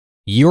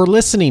You're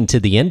listening to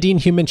the Ending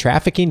Human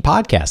Trafficking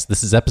Podcast.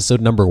 This is episode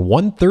number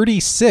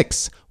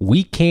 136,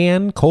 We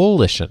Can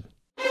Coalition.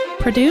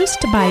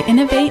 Produced by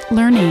Innovate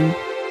Learning,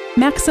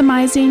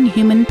 maximizing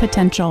human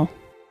potential.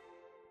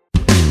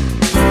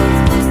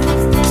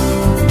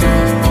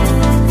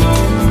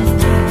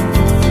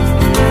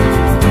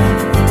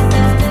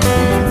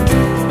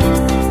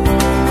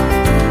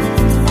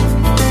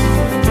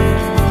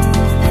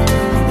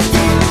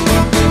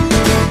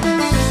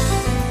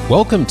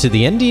 Welcome to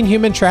the Ending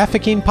Human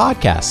Trafficking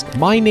Podcast.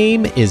 My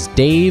name is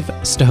Dave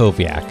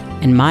Stachowiak.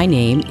 And my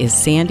name is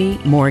Sandy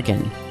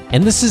Morgan.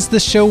 And this is the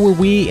show where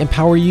we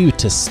empower you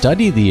to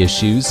study the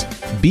issues,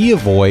 be a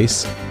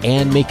voice,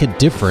 and make a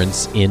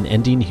difference in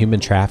ending human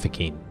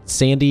trafficking.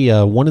 Sandy,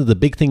 one of the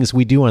big things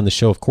we do on the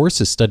show, of course,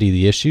 is study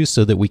the issues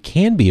so that we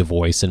can be a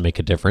voice and make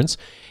a difference.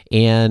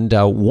 And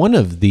one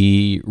of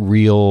the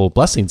real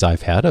blessings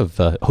I've had of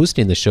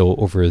hosting the show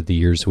over the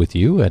years with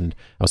you, and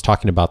I was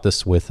talking about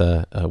this with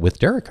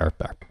Derek,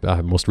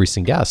 our most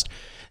recent guest,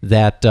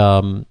 that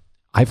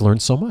I've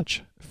learned so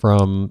much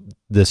from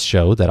this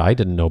show that I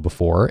didn't know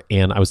before.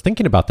 And I was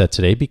thinking about that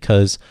today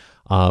because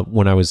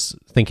when I was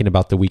thinking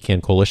about the We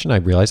Can Coalition, I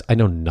realized I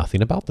know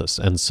nothing about this.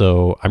 And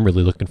so I'm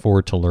really looking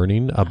forward to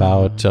learning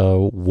about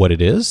what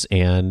it is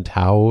and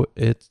how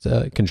it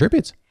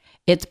contributes.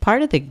 It's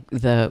part of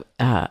the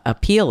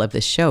appeal of the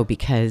show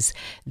because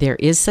there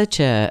is such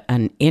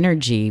an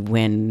energy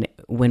when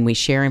we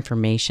share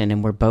information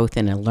and we're both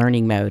in a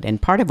learning mode.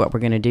 And part of what we're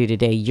going to do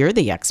today, you're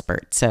the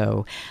expert.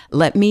 So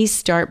let me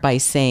start by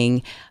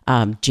saying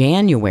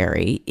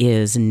January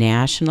is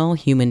National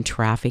Human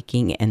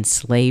Trafficking and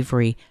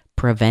Slavery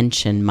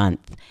Prevention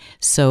Month.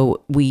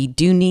 So we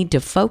do need to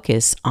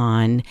focus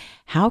on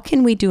how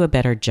can we do a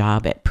better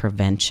job at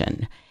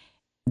prevention.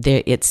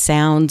 It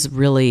sounds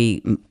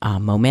really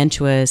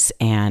momentous,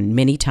 and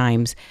many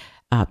times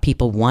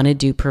people want to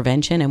do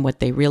prevention, and what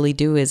they really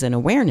do is an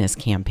awareness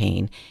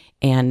campaign.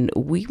 And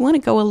we want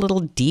to go a little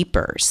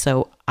deeper.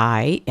 So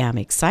I am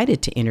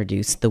excited to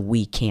introduce the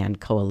We Can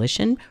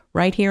Coalition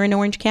right here in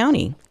Orange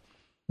County.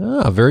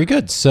 Very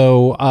good.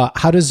 So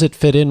how does it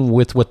fit in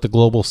with what the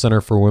Global Center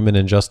for Women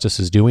and Justice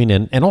is doing?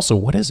 And also,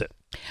 what is it?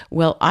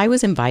 Well, I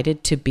was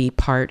invited to be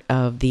part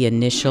of the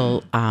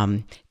initial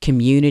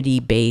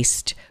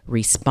community-based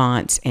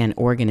response and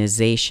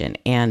organization.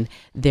 And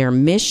their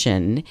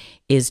mission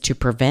is to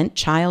prevent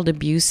child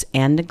abuse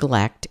and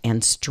neglect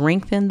and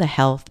strengthen the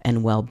health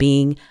and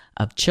well-being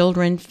of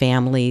children,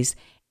 families,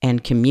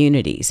 and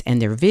communities.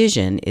 And their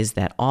vision is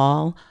that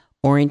all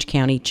Orange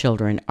County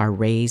children are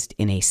raised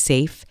in a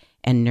safe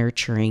and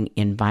nurturing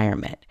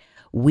environment.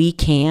 We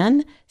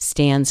Can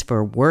stands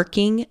for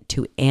Working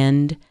to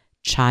End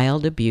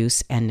Child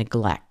Abuse and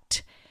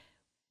Neglect.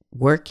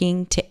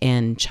 Working to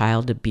end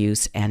child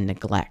abuse and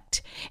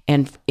neglect.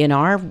 And in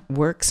our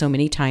work, so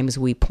many times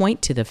we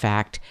point to the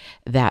fact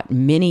that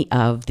many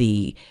of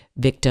the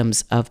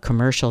victims of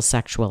commercial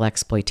sexual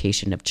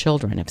exploitation of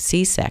children, of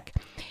CSEC,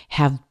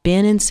 have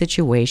been in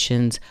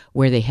situations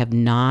where they have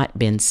not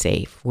been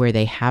safe, where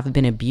they have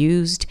been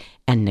abused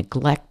and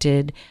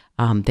neglected.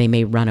 They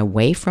may run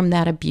away from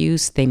that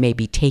abuse. They may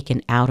be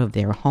taken out of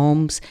their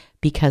homes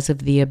because of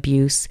the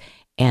abuse.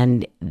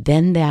 And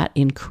then that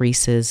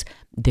increases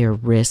their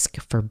risk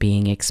for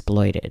being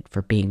exploited,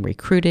 for being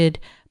recruited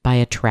by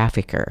a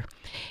trafficker.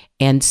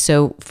 And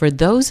so for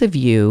those of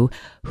you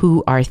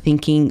who are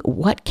thinking,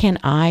 what can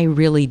I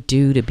really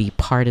do to be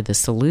part of the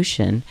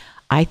solution?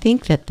 I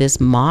think that this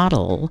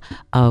model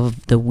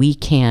of the We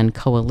Can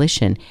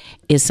Coalition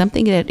is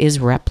something that is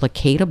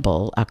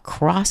replicatable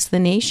across the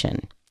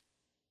nation.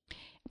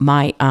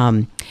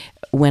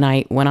 When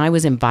I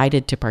was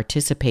invited to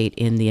participate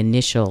in the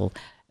initial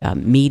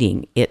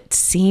meeting, it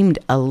seemed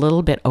a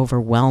little bit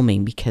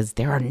overwhelming because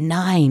there are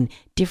 9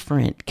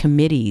 different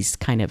committees,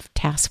 kind of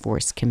task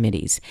force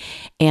committees.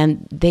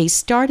 And they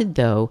started,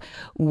 though,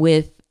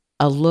 with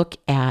a look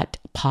at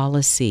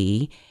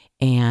policy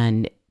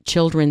and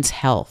children's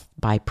health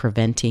by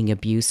preventing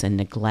abuse and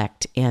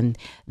neglect. And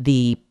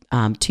the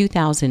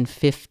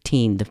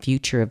 2015, The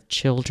Future of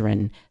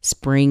Children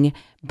Spring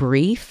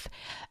Brief,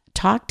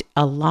 talked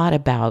a lot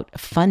about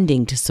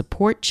funding to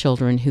support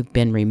children who've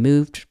been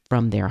removed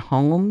from their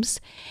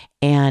homes,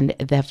 and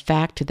the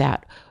fact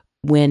that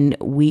when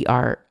we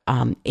are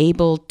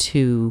able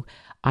to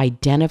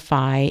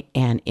identify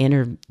and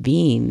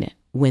intervene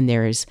when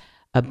there's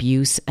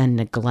abuse and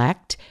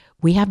neglect,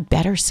 we have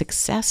better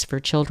success for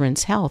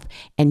children's health,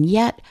 and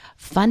yet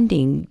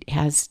funding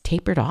has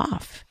tapered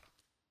off.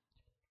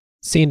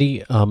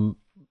 Sandy,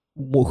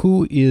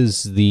 who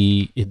is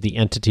the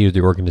entity or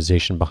the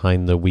organization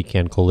behind the We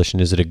Can Coalition?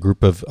 Is it a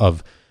group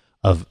of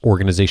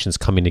organizations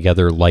coming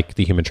together like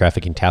the Human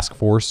Trafficking Task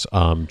Force,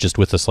 just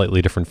with a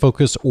slightly different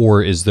focus,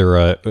 or is there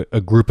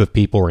a group of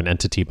people or an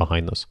entity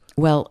behind this?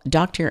 Well,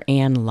 Dr.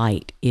 Ann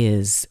Light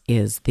is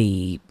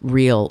the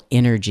real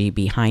energy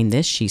behind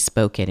this. She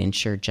spoke at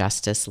Ensure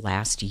Justice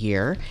last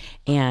year,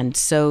 and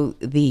so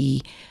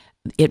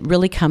it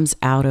really comes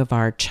out of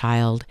our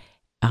child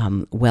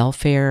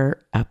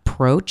welfare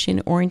approach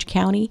in Orange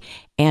County,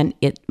 and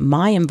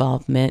my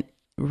involvement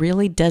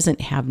really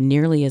doesn't have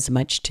nearly as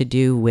much to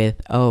do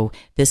with, oh,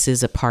 this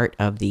is a part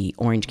of the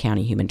Orange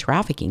County Human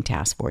Trafficking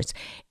Task Force.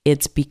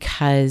 It's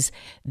because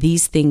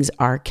these things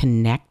are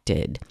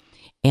connected.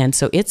 And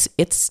so it's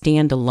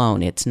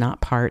standalone. It's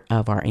not part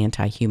of our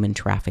anti-human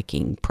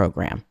trafficking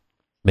program.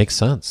 Makes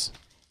sense.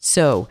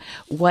 So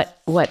what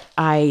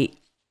I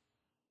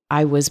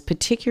was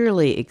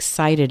particularly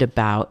excited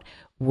about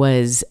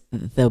was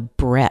the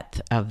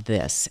breadth of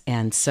this.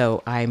 And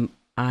so I'm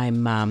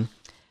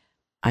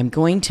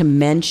going to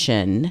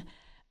mention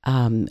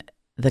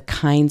the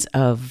kinds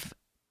of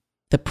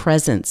the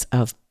presence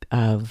of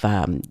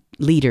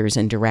leaders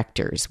and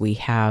directors. We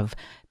have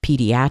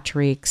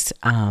pediatrics,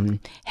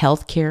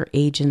 healthcare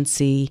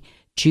agency,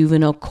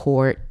 juvenile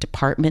court,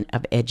 Department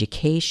of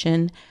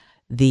Education,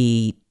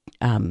 the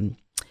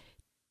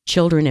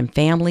Children and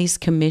Families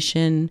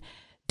Commission,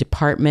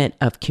 Department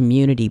of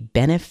Community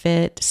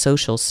Benefit,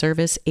 social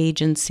service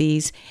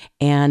agencies,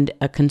 and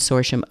a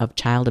consortium of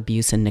child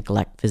abuse and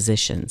neglect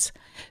physicians.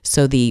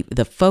 So the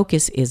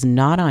focus is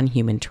not on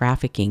human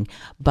trafficking,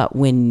 but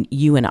when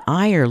you and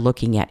I are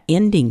looking at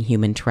ending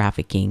human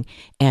trafficking,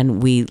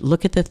 and we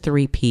look at the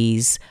 3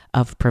 Ps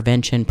of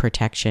prevention,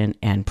 protection,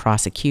 and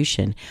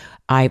prosecution,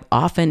 I've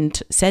often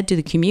said to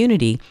the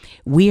community,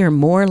 we are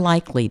more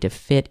likely to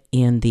fit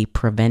in the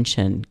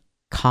prevention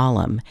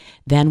column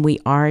than we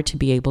are to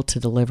be able to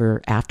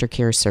deliver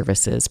aftercare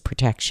services,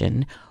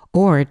 protection,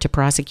 or to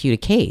prosecute a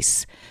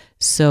case.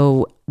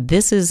 So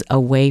this is a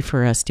way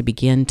for us to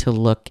begin to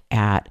look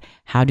at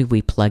how do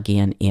we plug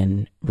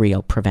in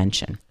real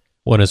prevention.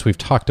 Well, and as we've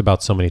talked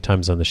about so many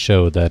times on the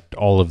show, that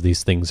all of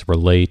these things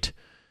relate,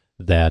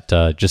 that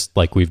just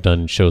like we've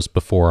done shows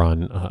before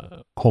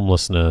on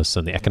homelessness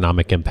and the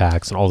economic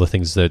impacts and all the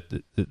things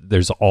that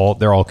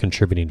they're all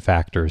contributing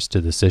factors to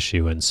this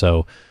issue. And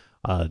so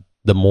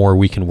the more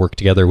we can work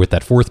together with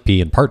that 4th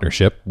P in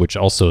partnership, which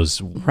also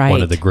is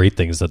one of the great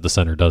things that the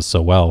center does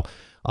so well,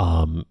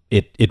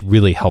 it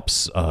really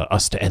helps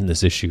us to end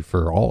this issue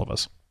for all of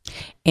us.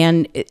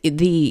 And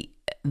the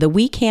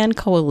We Can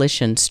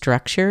Coalition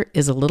structure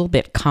is a little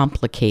bit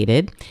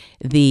complicated.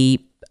 The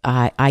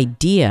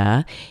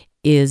idea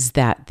is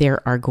that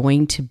there are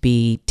going to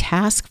be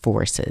task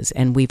forces,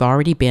 and we've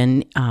already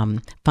been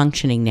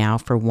functioning now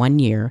for 1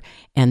 year,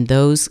 and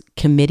those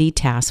committee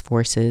task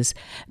forces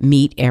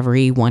meet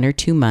every 1 or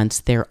 2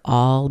 months. They're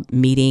all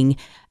meeting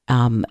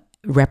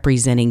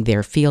representing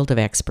their field of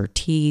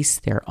expertise.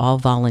 They're all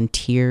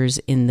volunteers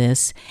in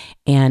this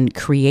and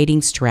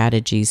creating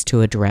strategies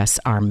to address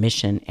our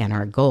mission and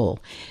our goal.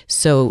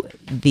 So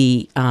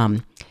the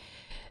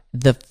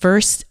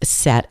first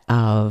set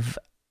of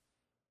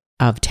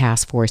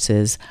task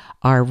forces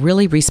are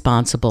really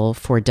responsible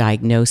for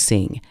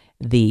diagnosing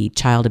the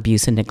child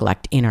abuse and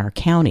neglect in our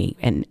county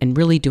and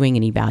really doing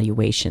an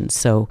evaluation.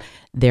 So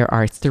there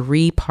are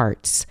 3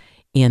 parts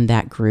in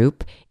that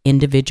group: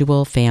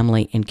 individual,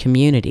 family, and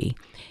community.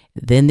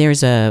 Then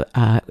there's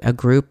a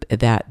group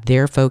that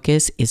their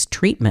focus is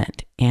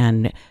treatment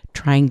and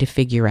trying to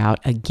figure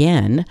out,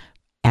 again,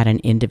 at an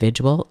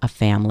individual, a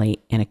family,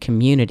 and a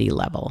community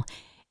level.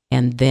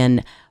 And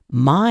then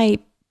my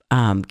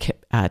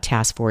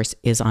task force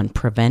is on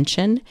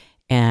prevention,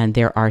 and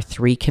there are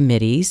 3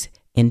 committees: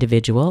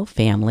 individual,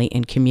 family,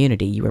 and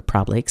community. You were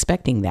probably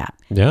expecting that.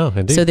 Yeah,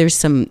 indeed. So there's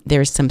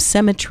some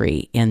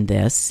symmetry in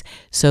this,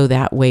 so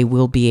that way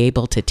we'll be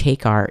able to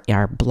take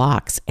our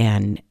blocks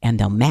and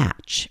they'll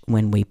match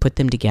when we put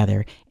them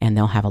together, and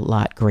they'll have a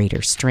lot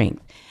greater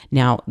strength.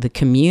 Now, the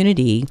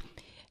community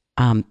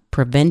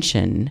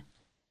prevention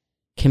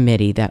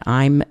committee that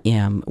I'm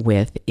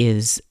with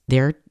is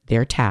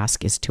their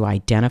task is to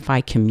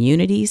identify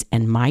communities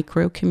and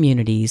micro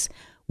communities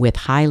with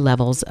high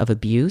levels of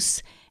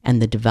abuse and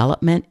the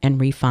development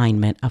and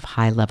refinement of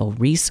high-level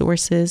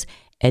resources,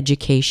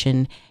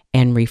 education,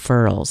 and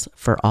referrals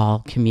for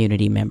all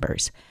community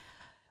members.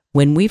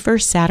 When we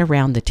first sat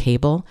around the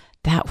table,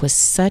 that was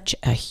such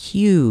a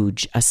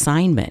huge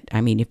assignment. I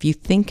mean, if you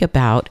think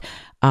about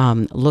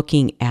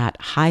looking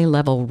at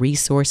high-level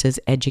resources,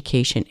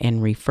 education,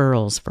 and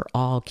referrals for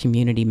all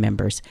community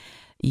members,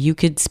 you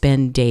could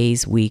spend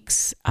days,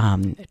 weeks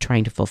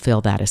trying to fulfill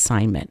that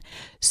assignment.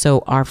 So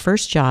our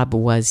first job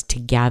was to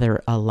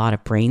gather a lot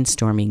of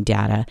brainstorming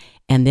data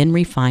and then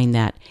refine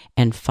that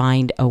and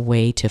find a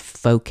way to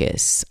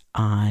focus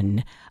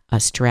on a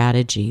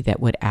strategy that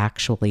would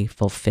actually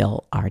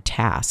fulfill our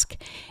task.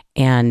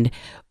 And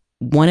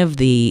one of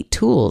the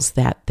tools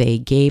that they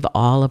gave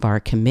all of our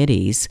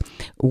committees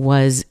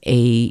was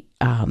a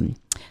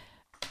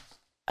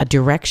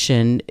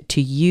direction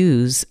to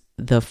use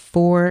the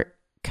 4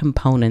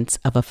 components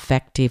of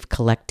effective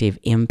collective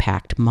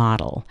impact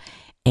model.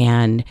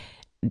 And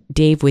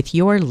Dave, with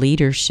your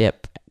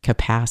leadership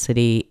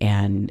capacity,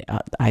 and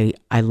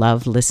I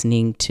love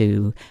listening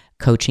to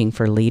Coaching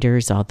for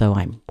Leaders, although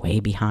I'm way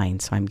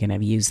behind, so I'm going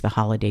to use the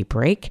holiday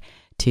break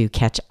to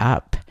catch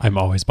up. I'm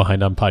always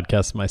behind on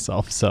podcasts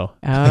myself, so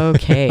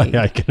okay.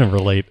 I can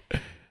relate.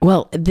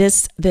 Well,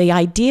 the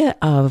idea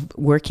of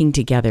working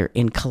together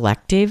in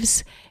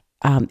collectives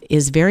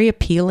is very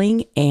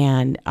appealing.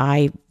 And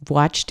I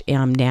watched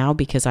now,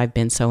 because I've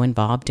been so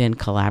involved in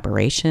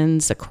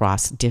collaborations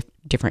across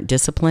different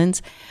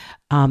disciplines.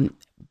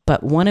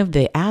 But one of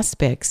the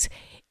aspects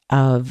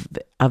of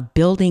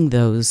building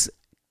those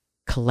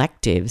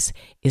collectives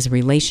is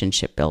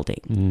relationship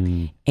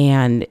building.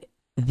 And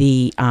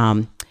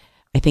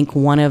I think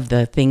one of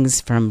the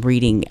things from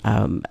reading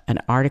an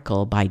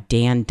article by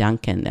Dan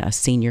Duncan, a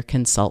senior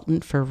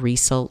consultant for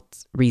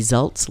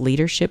Results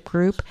Leadership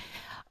Group,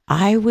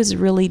 I was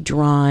really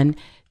drawn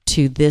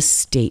to this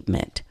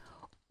statement: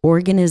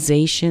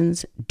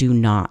 organizations do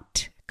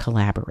not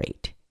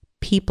collaborate.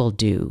 People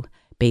do,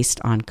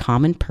 based on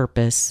common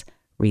purpose,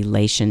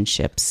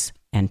 relationships,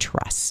 and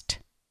trust.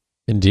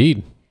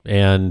 Indeed.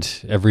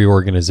 And every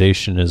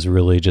organization is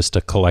really just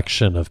a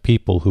collection of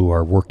people who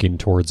are working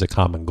towards a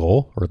common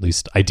goal, or at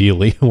least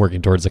ideally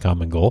working towards a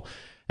common goal.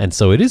 And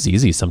so it is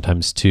easy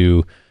sometimes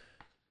to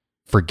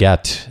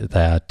forget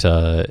that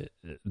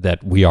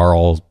that we are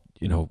all,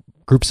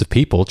 groups of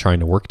people trying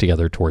to work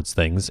together towards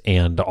things.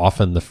 And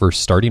often the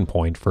first starting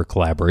point for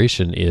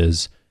collaboration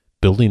is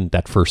building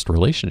that first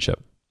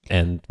relationship,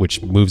 and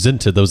which moves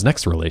into those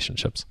next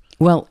relationships.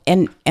 Well,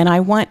 and I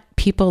want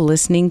people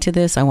listening to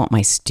this. I want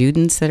my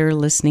students that are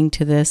listening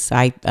to this.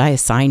 I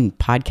assign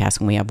podcasts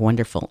when we have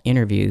wonderful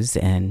interviews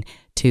and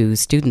to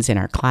students in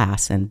our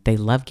class, and they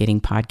love getting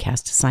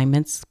podcast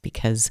assignments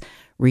because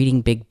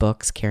reading big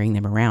books, carrying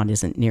them around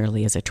isn't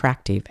nearly as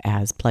attractive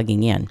as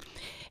plugging in.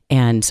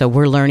 And so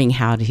we're learning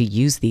how to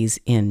use these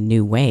in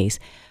new ways.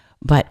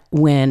 But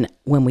when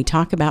we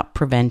talk about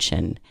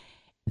prevention,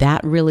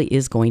 that really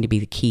is going to be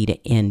the key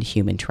to end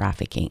human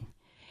trafficking.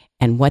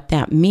 And what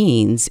that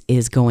means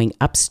is going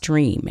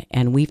upstream.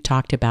 And we've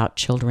talked about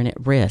children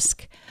at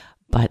risk,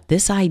 but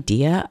this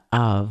idea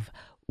of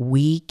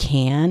We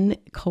Can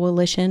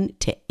Coalition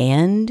to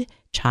end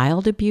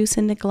child abuse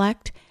and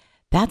neglect,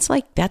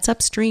 that's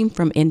upstream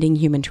from ending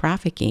human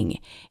trafficking.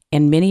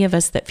 And many of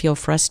us that feel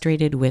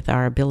frustrated with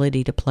our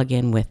ability to plug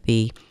in with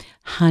the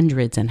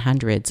hundreds and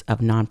hundreds of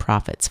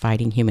nonprofits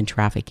fighting human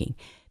trafficking,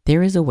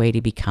 there is a way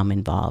to become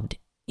involved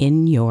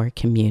in your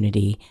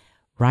community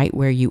right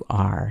where you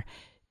are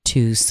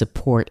to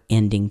support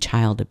ending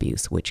child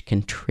abuse, which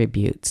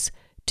contributes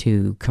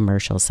to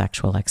commercial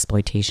sexual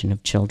exploitation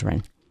of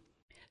children.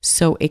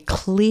 So a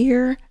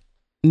clear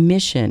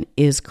mission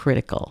is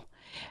critical.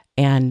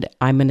 And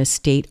I'm going to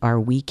state our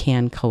We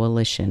Can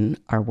Coalition,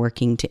 our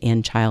Working to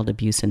End Child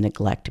Abuse and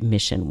Neglect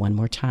mission one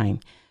more time: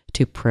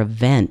 to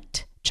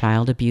prevent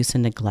child abuse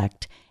and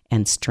neglect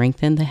and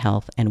strengthen the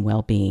health and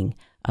well-being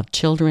of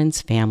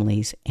children's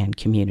families and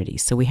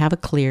communities. So we have a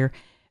clear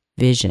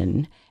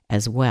vision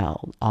as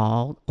well.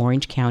 All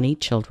Orange County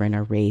children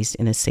are raised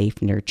in a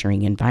safe,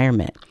 nurturing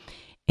environment.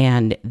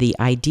 And the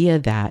idea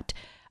that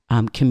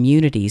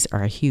communities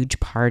are a huge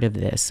part of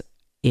this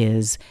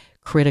is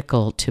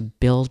critical to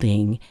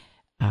building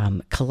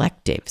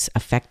collectives,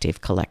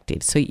 effective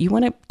collectives. So you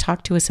want to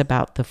talk to us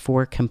about the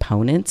 4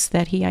 components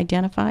that he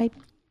identified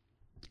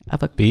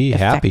of a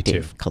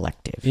effective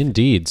collective?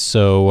 Indeed.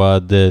 So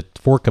the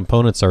 4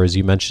 components are, as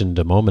you mentioned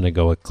a moment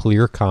ago, a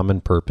clear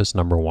common purpose,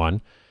 number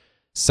 1.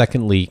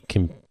 Secondly,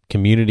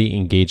 community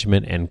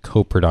engagement and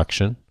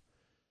co-production.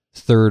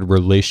 Third,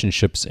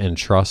 relationships and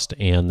trust.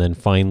 And then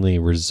finally,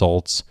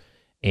 results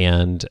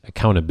and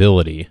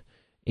accountability.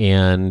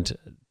 And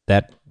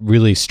that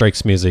really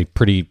strikes me as a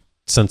pretty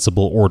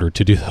sensible order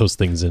to do those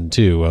things in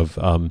too. Of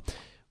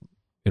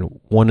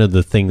one of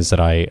the things that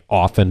I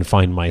often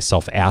find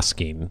myself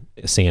asking,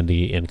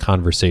 Sandy, in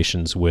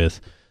conversations with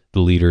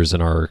the leaders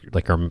in our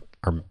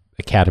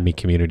academy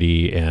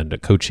community and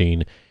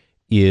coaching,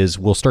 is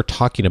we'll start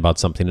talking about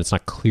something. It's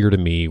not clear to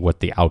me what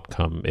the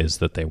outcome is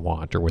that they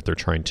want or what they're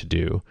trying to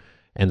do.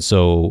 And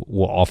so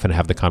we'll often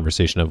have the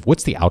conversation of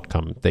what's the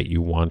outcome that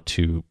you want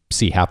to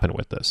see happen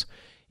with this.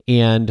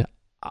 And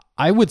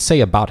I would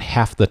say about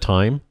half the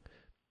time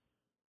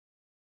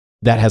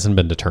that hasn't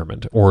been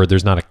determined, or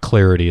there's not a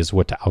clarity as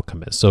what the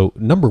outcome is. So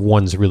number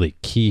 1 is really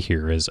key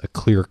here, is a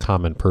clear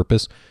common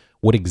purpose.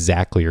 What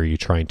exactly are you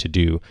trying to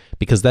do?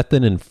 Because that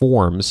then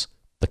informs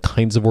the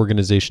kinds of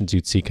organizations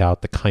you'd seek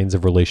out, the kinds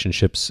of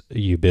relationships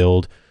you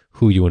build,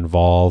 who you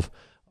involve,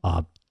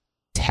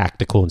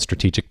 tactical and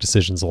strategic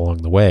decisions along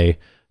the way.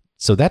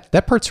 So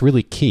that part's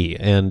really key.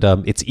 And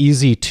it's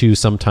easy to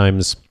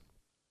sometimes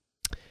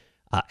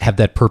have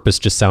that purpose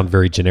just sound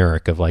very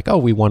generic of like, oh,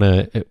 we want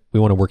to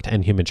work to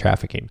end human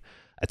trafficking.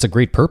 It's a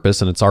great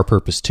purpose, and it's our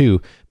purpose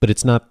too, but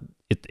it's not,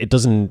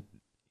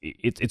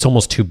 it's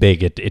almost too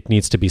big. It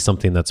needs to be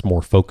something that's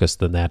more focused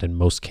than that in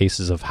most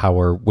cases of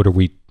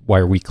why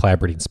are we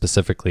collaborating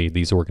specifically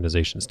these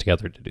organizations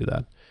together to do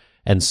that?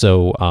 And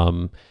so,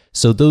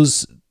 so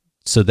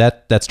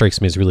that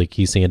strikes me as really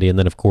key, Sandy. And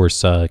then of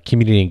course,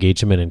 community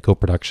engagement and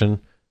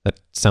co-production.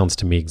 That sounds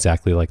to me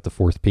exactly like the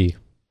 4th P,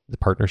 the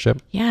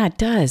partnership. Yeah, it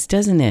does,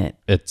 doesn't it?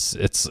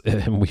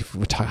 And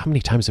how many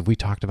times have we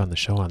talked about on the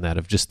show on that,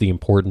 of just the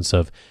importance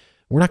of,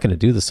 we're not going to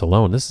do this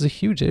alone. This is a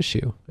huge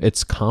issue.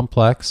 It's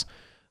complex.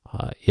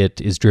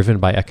 It is driven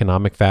by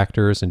economic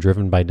factors and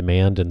driven by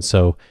demand. And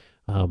so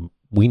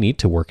we need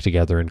to work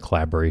together in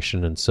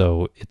collaboration. And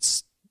so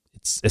it's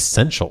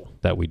essential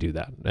that we do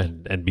that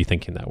and be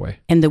thinking that way.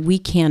 And the We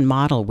Can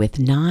model with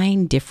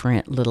 9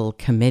 different little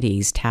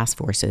committees, task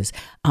forces,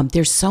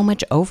 there's so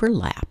much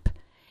overlap.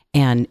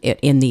 And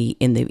in the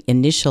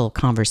initial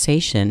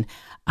conversation,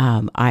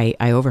 I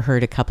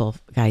overheard a couple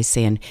of guys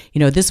saying,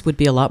 this would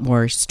be a lot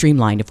more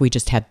streamlined if we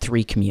just had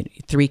three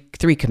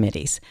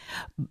committees.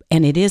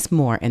 And it is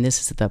more, and this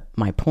is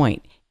my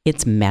point,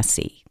 it's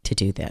messy to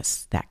do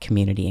this, that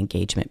community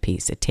engagement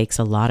piece. It takes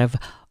a lot of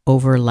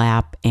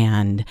overlap,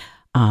 and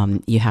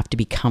you have to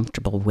be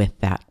comfortable with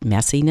that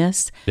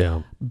messiness.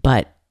 Yeah.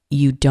 But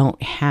you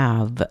don't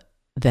have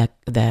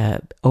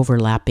the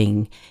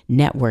overlapping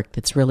network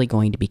that's really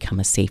going to become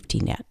a safety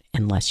net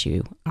unless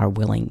you are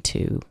willing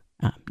to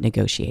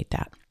negotiate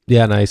that.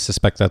 Yeah, and I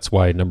suspect that's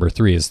why number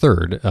 3 is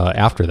third.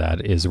 After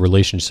that is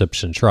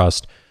relationships and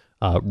trust.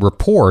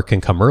 Rapport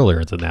can come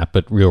earlier than that,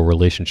 but real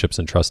relationships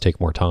and trust take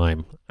more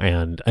time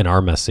and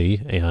are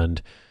messy.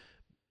 And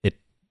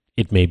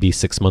it may be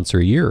 6 months or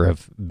a year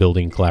of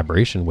building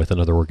collaboration with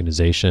another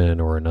organization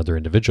or another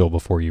individual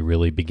before you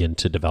really begin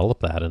to develop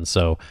that. And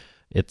so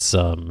it's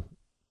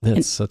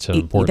such an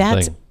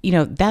important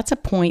thing. That's a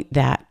point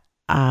that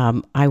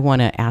I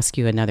want to ask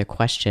you another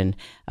question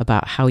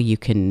about how you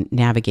can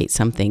navigate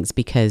some things,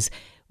 because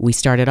we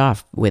started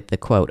off with the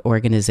quote,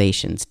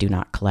 organizations do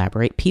not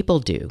collaborate, people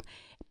do.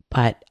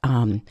 But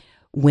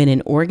when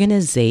an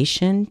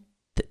organization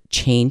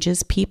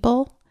changes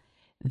people,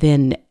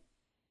 then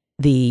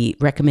the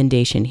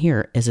recommendation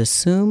here is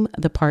assume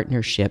the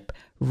partnership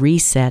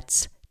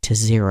resets to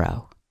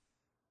 0.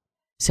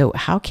 So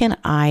how can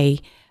I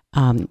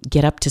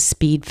get up to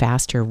speed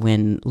faster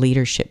when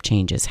leadership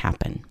changes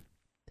happen?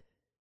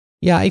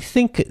 Yeah, I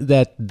think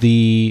that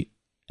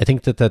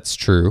that's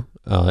true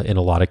in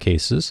a lot of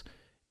cases,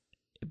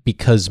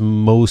 because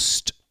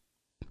most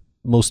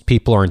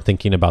people aren't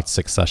thinking about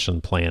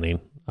succession planning.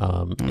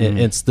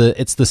 It's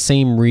the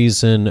same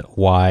reason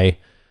why,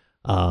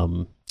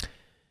 and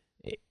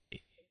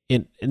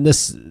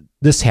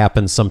this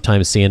happens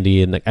sometimes,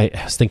 Sandy. And I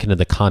was thinking in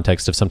the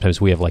context of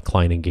sometimes we have like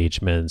client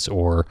engagements,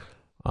 or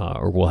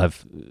we'll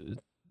have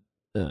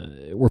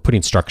we're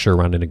putting structure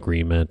around an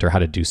agreement or how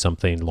to do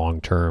something long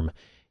term.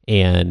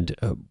 And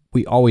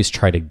we always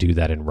try to do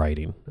that in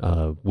writing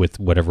with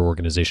whatever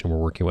organization we're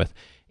working with.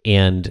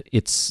 And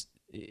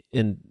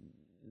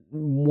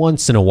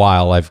once in a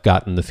while, I've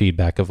gotten the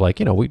feedback of like,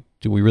 do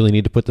we really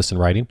need to put this in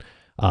writing?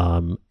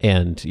 And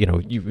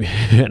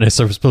I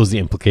suppose the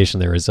implication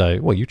there is,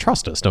 well, you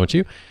trust us, don't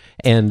you?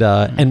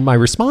 And my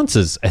response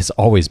has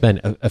always been,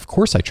 of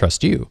course I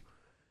trust you.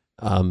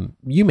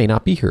 You may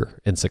not be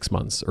here in 6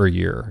 months or a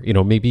year.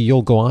 Maybe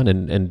you'll go on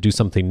and do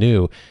something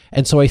new.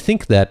 And so I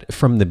think that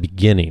from the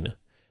beginning,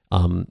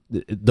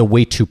 the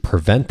way to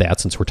prevent that,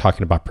 since we're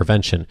talking about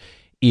prevention,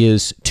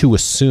 is to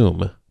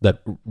assume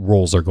that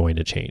roles are going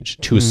to change,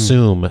 to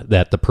assume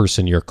that the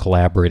person you're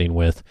collaborating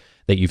with,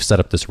 that you've set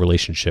up this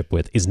relationship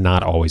with, is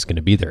not always going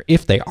to be there.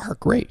 If they are,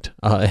 great.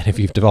 And if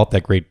you've developed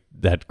that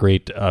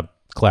great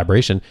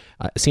collaboration.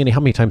 Sandy, how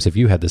many times have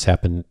you had this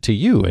happen to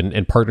you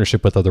in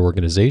partnership with other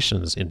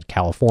organizations in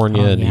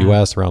California, in the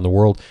US, around the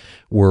world,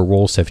 where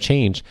roles have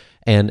changed?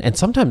 And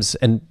sometimes,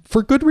 and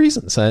for good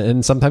reasons,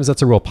 and sometimes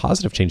that's a real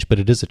positive change, but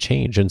it is a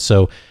change. And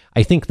so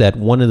I think that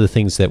one of the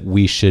things that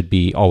we should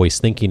be always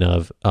thinking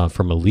of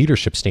from a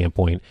leadership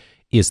standpoint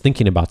is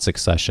thinking about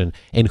succession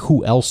and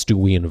who else do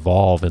we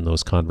involve in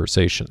those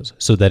conversations,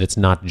 so that it's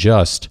not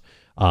just,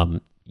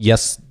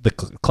 yes, the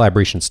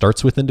collaboration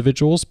starts with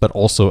individuals, but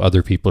also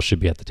other people should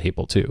be at the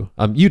table too.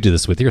 You do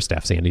this with your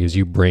staff, Sandy, is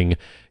you bring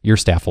your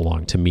staff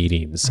along to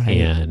meetings, right?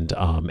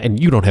 And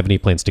you don't have any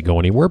plans to go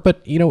anywhere,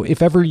 but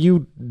if ever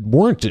you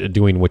weren't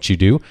doing what you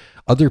do,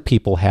 other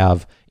people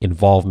have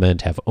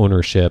involvement, have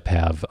ownership,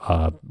 have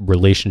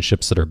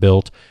relationships that are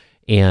built.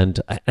 And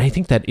I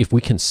think that if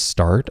we can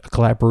start a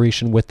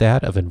collaboration with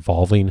that, of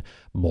involving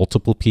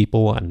multiple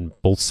people on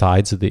both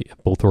sides of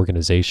both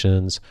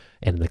organizations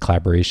and the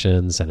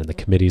collaborations and in the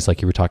committees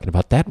like you were talking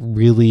about, that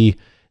really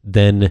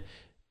then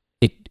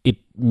it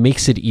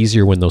makes it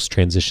easier when those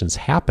transitions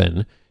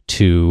happen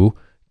to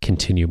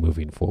continue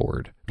moving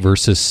forward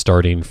versus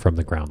starting from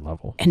the ground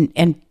level.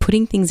 And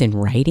putting things in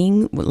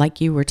writing, like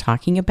you were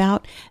talking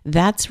about,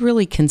 that's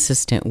really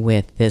consistent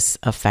with this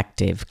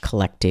effective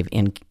collective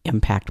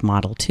impact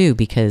model too,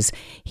 because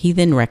he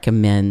then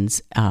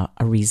recommends a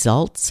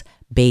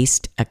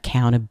results-based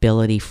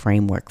accountability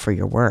framework for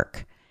your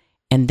work.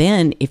 And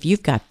then if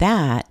you've got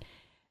that,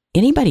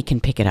 anybody can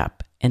pick it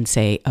up and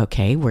say,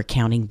 okay, we're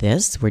counting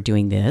this, we're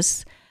doing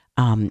this.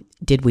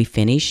 Did we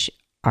finish?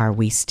 Are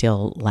we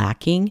still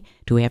lacking?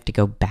 Do we have to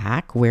go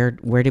back? Where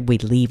did we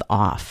leave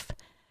off?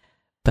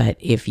 But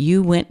if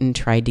you went and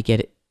tried to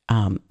get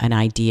an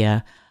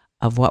idea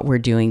of what we're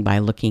doing by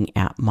looking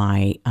at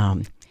my,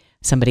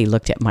 somebody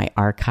looked at my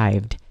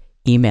archived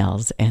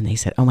emails and they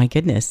said, oh my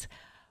goodness,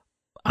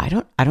 I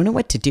don't know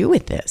what to do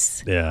with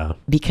this. Yeah.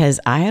 Because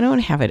I don't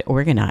have it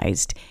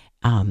organized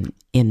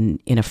in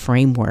a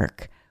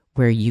framework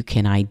where you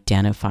can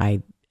identify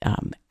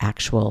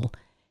actual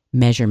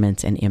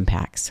measurements and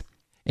impacts.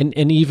 And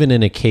even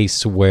in a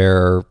case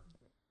where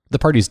the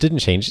parties didn't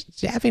change,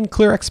 having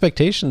clear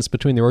expectations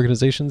between the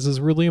organizations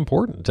is really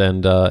important.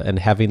 And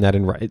having that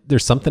in writing,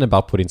 there's something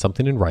about putting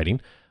something in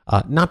writing,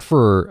 not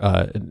for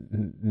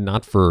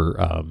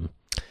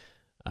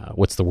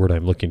what's the word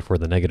I'm looking for?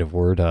 The negative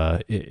word,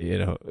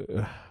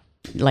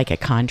 like a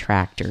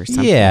contract or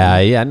something.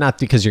 Yeah. Not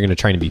because you're going to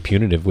try to be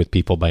punitive with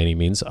people by any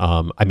means.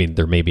 I mean,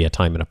 there may be a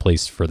time and a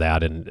place for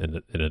that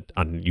in an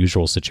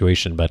unusual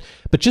situation, but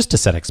just to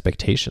set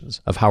expectations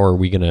of how are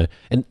we going to,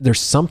 and there's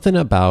something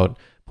about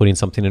putting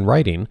something in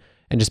writing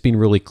and just being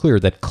really clear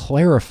that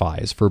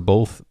clarifies for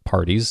both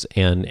parties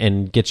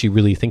and gets you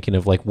really thinking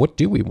of like, what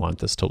do we want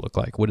this to look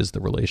like? What does the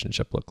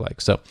relationship look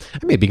like? So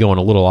I may be going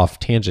a little off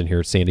tangent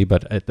here, Sandy,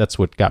 but that's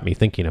what got me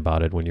thinking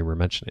about it when you were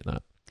mentioning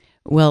that.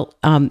 Well,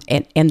 and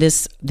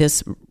this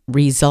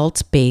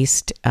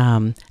results-based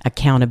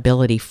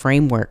accountability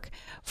framework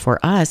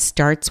for us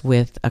starts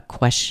with a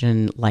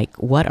question like,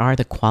 what are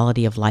the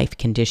quality of life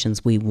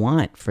conditions we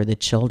want for the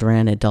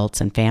children,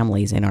 adults, and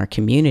families in our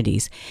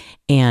communities?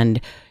 And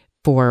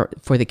for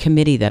the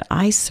committee that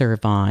I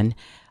serve on,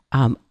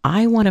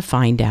 I want to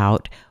find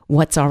out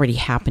what's already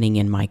happening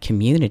in my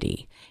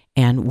community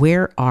and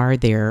where are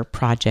there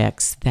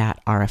projects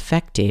that are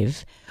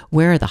effective.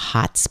 Where are the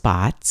hot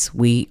spots?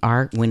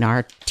 When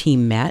our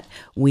team met,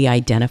 we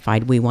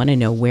identified we want to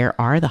know where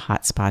are the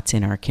hot spots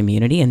in our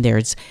community, and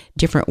there's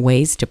different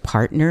ways to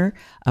partner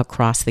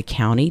across the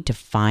county to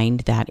find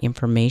that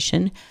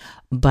information.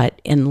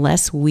 But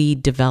unless we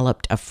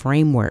developed a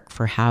framework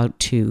for how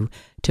to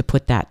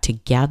put that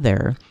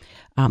together,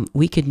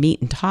 we could meet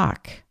and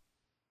talk,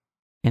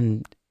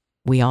 and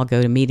we all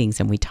go to meetings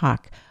and we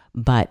talk.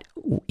 But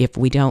if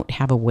we don't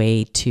have a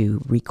way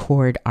to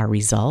record our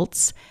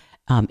results,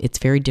 it's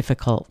very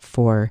difficult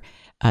for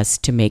us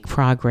to make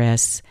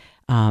progress,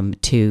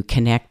 to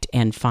connect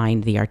and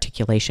find the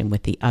articulation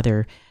with the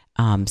other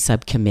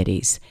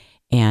subcommittees.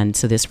 And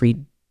so this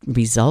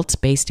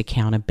results-based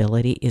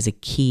accountability is a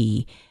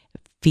key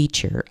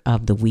feature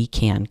of the We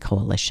Can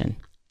Coalition.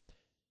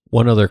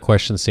 One other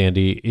question,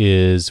 Sandy,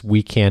 is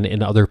We Can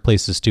in other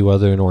places too,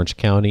 other than Orange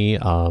County.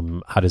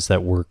 How does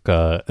that work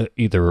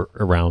either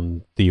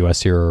around the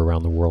U.S. here or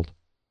around the world?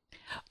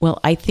 Well,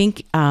 I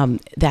think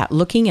that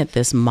looking at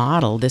this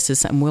model,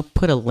 and we'll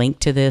put a link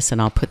to this and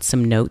I'll put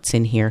some notes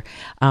in here.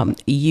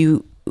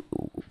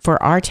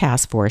 For our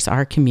task force,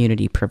 our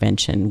community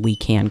prevention We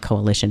Can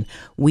Coalition,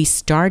 we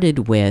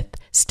started with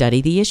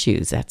study the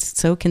issues. That's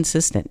so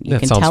consistent. You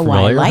can tell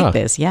familiar, why I like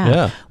this.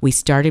 Yeah. We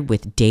started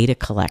with data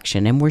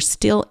collection and we're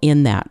still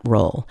in that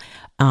role.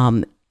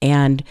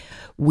 And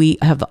we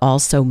have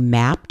also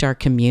mapped our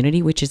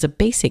community, which is a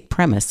basic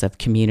premise of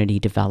community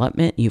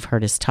development. You've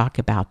heard us talk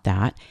about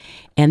that.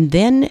 And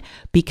then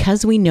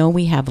because we know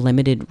we have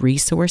limited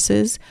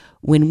resources,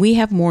 when we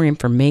have more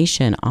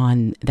information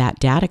on that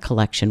data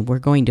collection, we're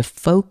going to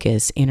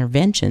focus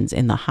interventions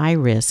in the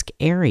high-risk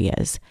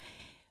areas.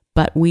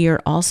 But we are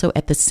also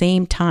at the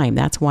same time,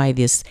 that's why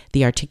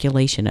the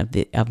articulation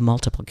of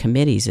multiple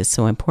committees is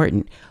so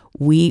important.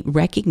 We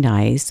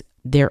recognize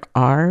there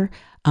are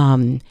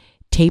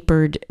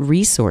tapered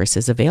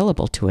resources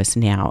available to us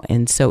now.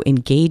 And so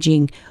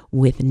engaging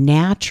with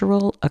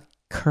natural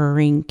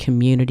occurring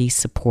community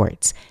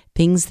supports,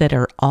 things that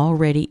are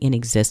already in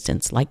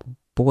existence, like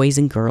boys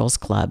and girls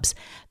clubs.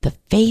 The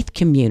faith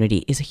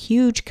community is a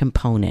huge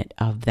component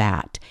of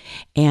that.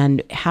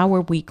 And how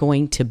are we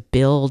going to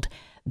build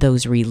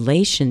those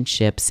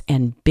relationships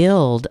and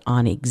build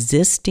on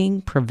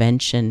existing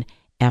prevention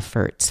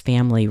efforts,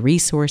 family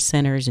resource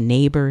centers,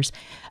 neighbors?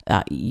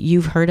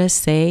 You've heard us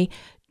say,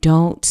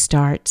 don't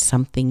start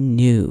something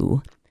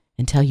new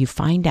until you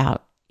find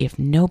out if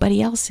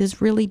nobody else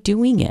is really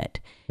doing it.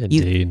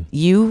 Indeed.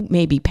 You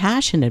may be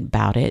passionate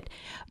about it,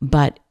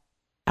 but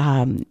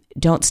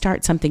don't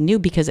start something new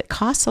because it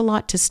costs a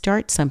lot to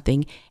start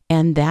something,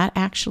 and that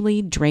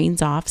actually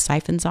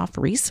siphons off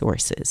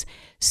resources.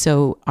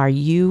 So are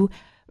you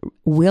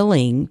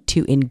willing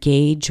to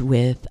engage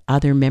with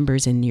other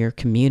members in your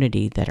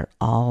community that are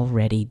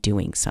already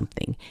doing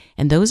something?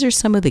 And those are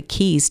some of the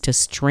keys to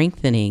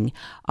strengthening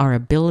our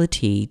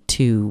ability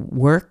to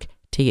work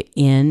to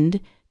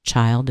end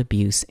child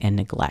abuse and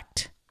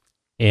neglect.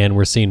 And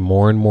we're seeing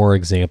more and more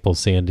examples,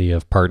 Sandy,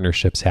 of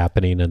partnerships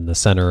happening in the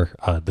center,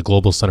 the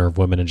Global Center of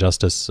Women and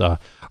Justice.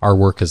 Our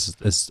work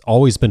has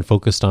always been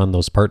focused on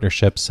those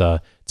partnerships.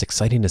 It's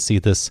exciting to see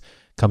this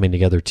coming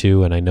together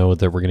too. And I know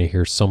that we're going to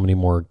hear so many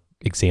more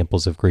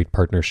examples of great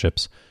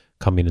partnerships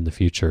coming in the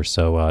future.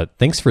 So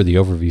thanks for the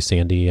overview,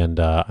 Sandy. And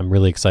I'm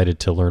really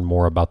excited to learn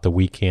more about the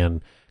We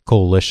Can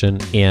Coalition.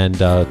 And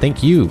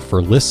thank you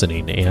for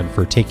listening and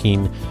for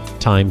taking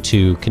time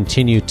to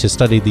continue to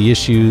study the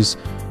issues,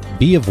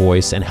 be a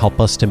voice, and help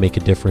us to make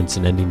a difference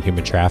in ending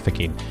human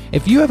trafficking.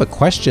 If you have a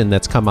question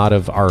that's come out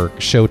of our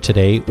show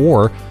today,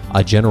 or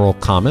a general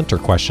comment or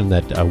question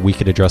that we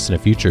could address in a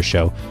future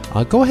show,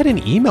 go ahead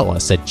and email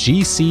us at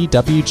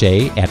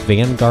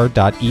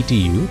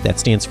gcwj@vanguard.edu. That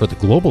stands for the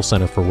Global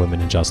Center for Women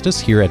and Justice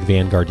here at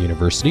Vanguard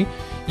University.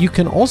 You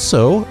can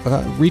also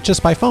reach us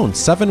by phone,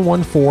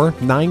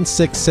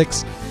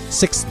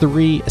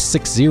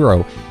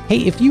 714-966-6360. Hey,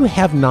 if you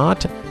have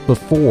not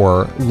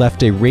before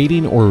left a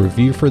rating or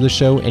review for the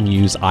show and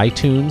use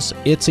iTunes,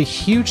 it's a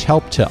huge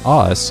help to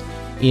us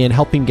in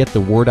helping get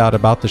the word out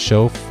about the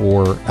show,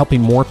 for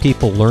helping more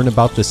people learn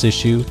about this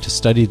issue, to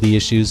study the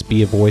issues,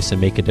 be a voice,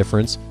 and make a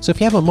difference. So if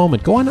you have a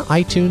moment, go on to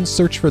iTunes,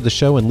 search for the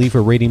show, and leave a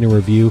rating and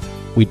review.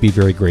 We'd be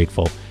very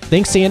grateful.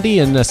 Thanks, Sandy,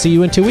 and see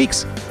you in 2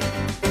 weeks.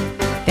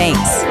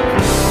 Thanks.